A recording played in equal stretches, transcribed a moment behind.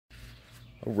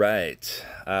All right.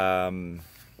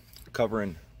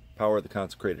 Covering Power of the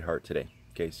Consecrated Heart today.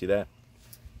 Okay, see that?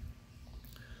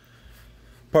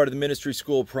 Part of the Ministry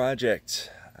School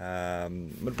project. I'm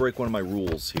going to break one of my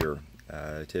rules here,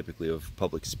 typically of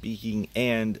public speaking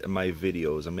and my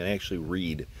videos. I'm going to actually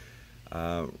read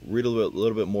a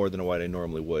little bit more than what I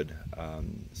normally would.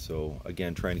 So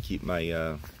again, trying to keep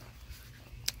my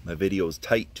my videos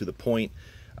tight to the point.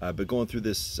 But going through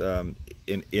this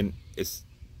it's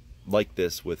like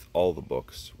this with all the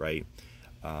books, right?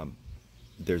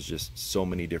 There's just so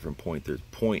many different points. There's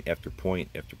point after point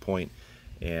after point.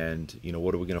 And, you know,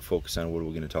 what are we going to focus on? What are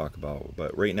we going to talk about?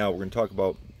 But right now we're going to talk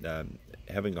about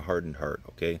having a hardened heart,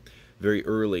 okay? Very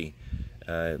early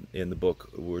in the book,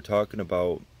 we're talking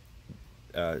about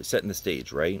setting the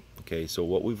stage, right? Okay, so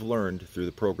what we've learned through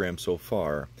the program so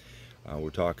far,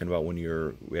 we're talking about when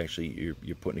you're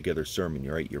putting together a sermon,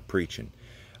 right? You're preaching.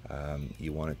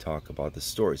 You want to talk about the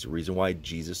stories. The reason why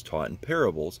Jesus taught in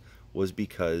parables was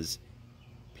because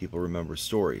people remember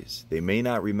stories. They may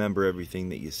not remember everything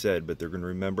that you said, but they're going to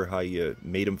remember how you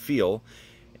made them feel,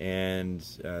 and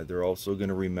they're also going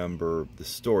to remember the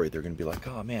story. They're going to be like,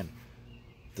 oh man,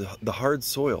 the hard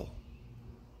soil.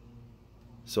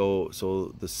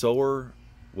 So the sower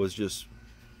was just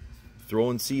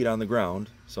throwing seed on the ground.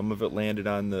 Some of it landed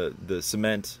on the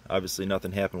cement. Obviously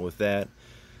nothing happened with that.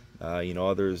 You know,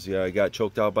 others got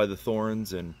choked out by the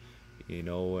thorns and, you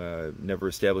know, never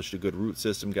established a good root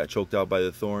system, got choked out by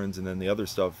the thorns, and then the other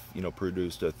stuff, you know,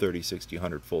 produced a 30, 60,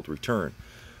 100-fold return.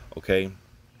 Okay?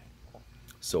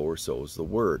 Sower sows the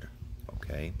word.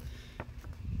 Okay?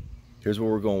 Here's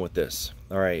where we're going with this.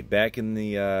 All right, back in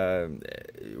the,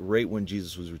 right when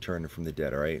Jesus was returning from the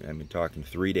dead, all right? I mean, talking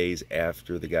 3 days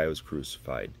after the guy was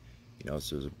crucified. You know,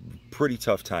 so it was a pretty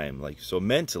tough time. Like, so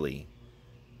mentally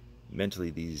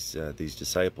these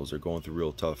disciples are going through a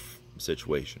real tough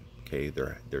situation. Okay,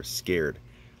 they're scared,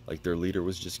 like their leader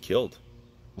was just killed.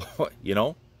 You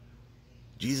know,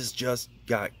 Jesus just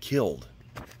got killed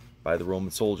by the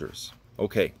Roman soldiers.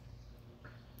 Okay,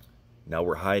 now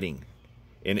we're hiding.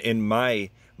 In my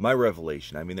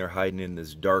revelation, I mean, they're hiding in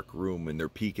this dark room and they're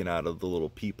peeking out of the little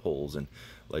peepholes and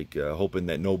like hoping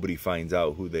that nobody finds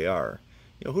out who they are.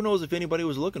 You know, who knows if anybody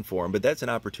was looking for them? But that's an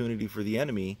opportunity for the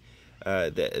enemy.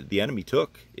 That the enemy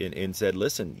took and said,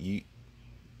 listen,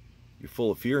 you're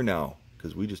full of fear now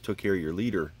because we just took care of your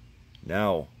leader.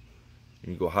 Now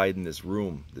you go hide in this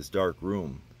room, this dark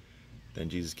room. Then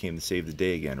Jesus came to save the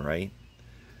day again, right?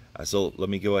 So let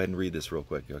me go ahead and read this real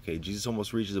quick. Okay, Jesus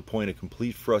almost reaches a point of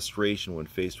complete frustration when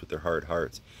faced with their hard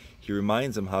hearts. He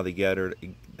reminds them how they gathered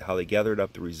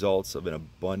up the results of an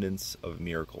abundance of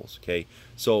miracles. Okay,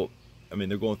 so I mean,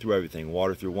 they're going through everything: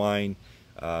 water through wine,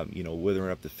 you know,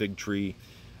 withering up the fig tree,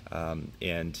 and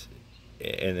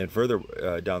then further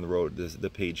down the road, the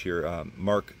page here,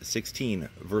 Mark 16,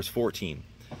 verse 14.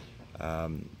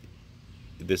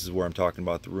 This is where I'm talking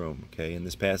about the room. Okay, in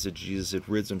this passage, Jesus had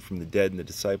risen from the dead, and the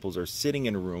disciples are sitting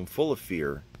in a room full of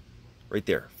fear, right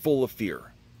there, full of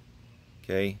fear.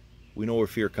 Okay, we know where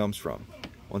fear comes from.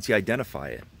 Once you identify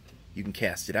it, you can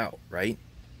cast it out, right?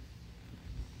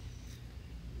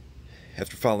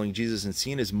 After following Jesus and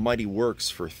seeing his mighty works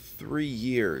for 3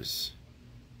 years,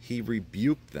 he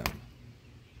rebuked them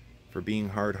for being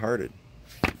hard-hearted.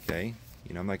 Okay,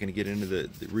 you know, I'm not going to get into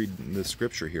reading the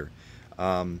scripture here,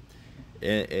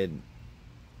 and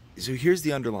so here's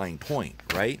the underlying point,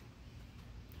 right?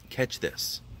 Catch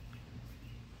this.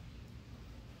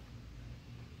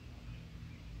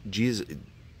 Jesus,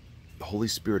 the Holy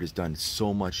Spirit has done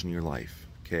so much in your life.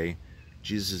 Okay,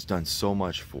 Jesus has done so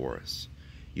much for us.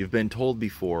 You've been told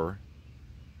before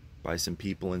by some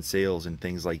people in sales and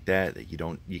things like that that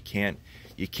you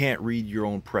can't read your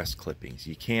own press clippings.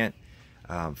 You can't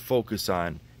focus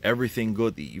on everything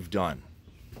good that you've done.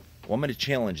 Well, I'm going to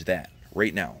challenge that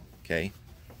right now. Okay,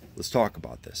 let's talk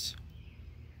about this.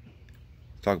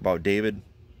 Let's talk about David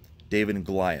and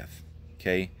Goliath.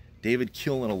 Okay, David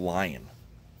killing a lion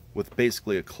with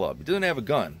basically a club. He doesn't have a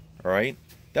gun. All right,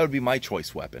 that would be my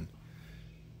choice weapon.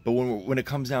 But when it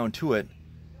comes down to it,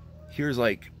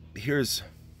 here's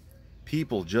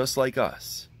people just like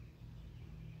us.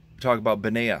 Talk about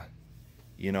Benaiah,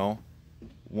 you know,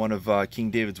 one of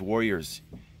King David's warriors.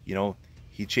 You know,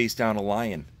 he chased down a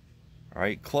lion, all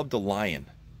right, clubbed a lion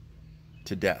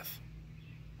to death,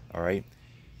 all right.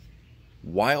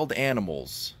 Wild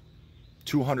animals,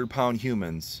 200-pound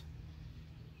humans.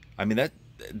 I mean,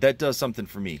 that does something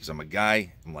for me because I'm a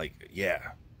guy. I'm like,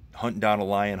 yeah, hunting down a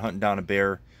lion, hunting down a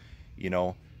bear, you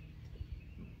know.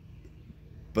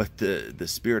 But the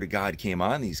Spirit of God came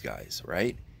on these guys,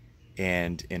 right?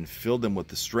 And filled them with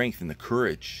the strength and the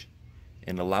courage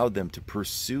and allowed them to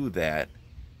pursue that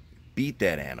beat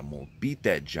that animal, beat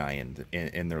that giant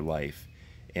in their life,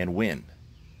 and win.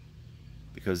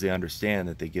 Because they understand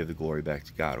that they give the glory back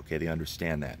to God. Okay, they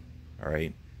understand that. All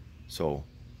right. So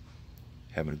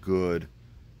having a good,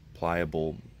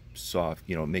 pliable, soft,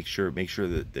 make sure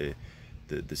that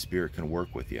the Spirit can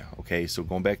work with you. Okay. So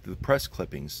going back to the press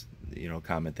clippings,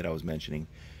 comment that I was mentioning.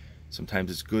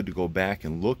 Sometimes it's good to go back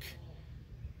and look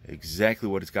exactly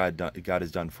what God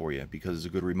has done for you, because it's a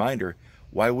good reminder.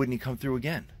 Why wouldn't He come through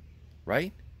again?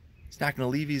 Right? He's not going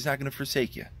to leave you. He's not going to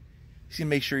forsake you. He's going to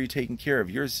make sure you're taken care of.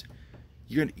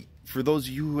 For those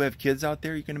of you who have kids out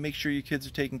there, you're going to make sure your kids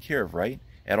are taken care of, right?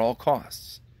 At all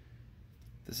costs.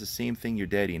 This is the same thing your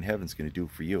daddy in heaven's going to do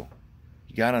for you.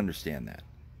 You got to understand that.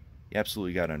 You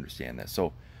absolutely got to understand that.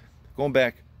 So, going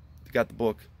back, you got the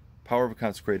book, Power of a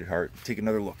Consecrated Heart. Take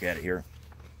another look at it here.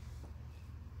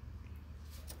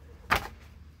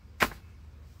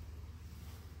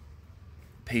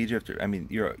 Page after,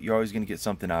 you're always going to get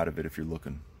something out of it if you're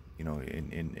looking,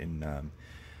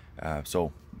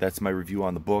 so that's my review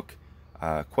on the book.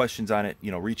 Questions on it,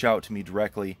 reach out to me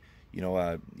directly. You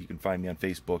can find me on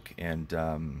Facebook and,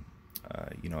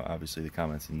 obviously the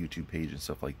comments and YouTube page and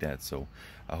stuff like that. So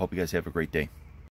I hope you guys have a great day.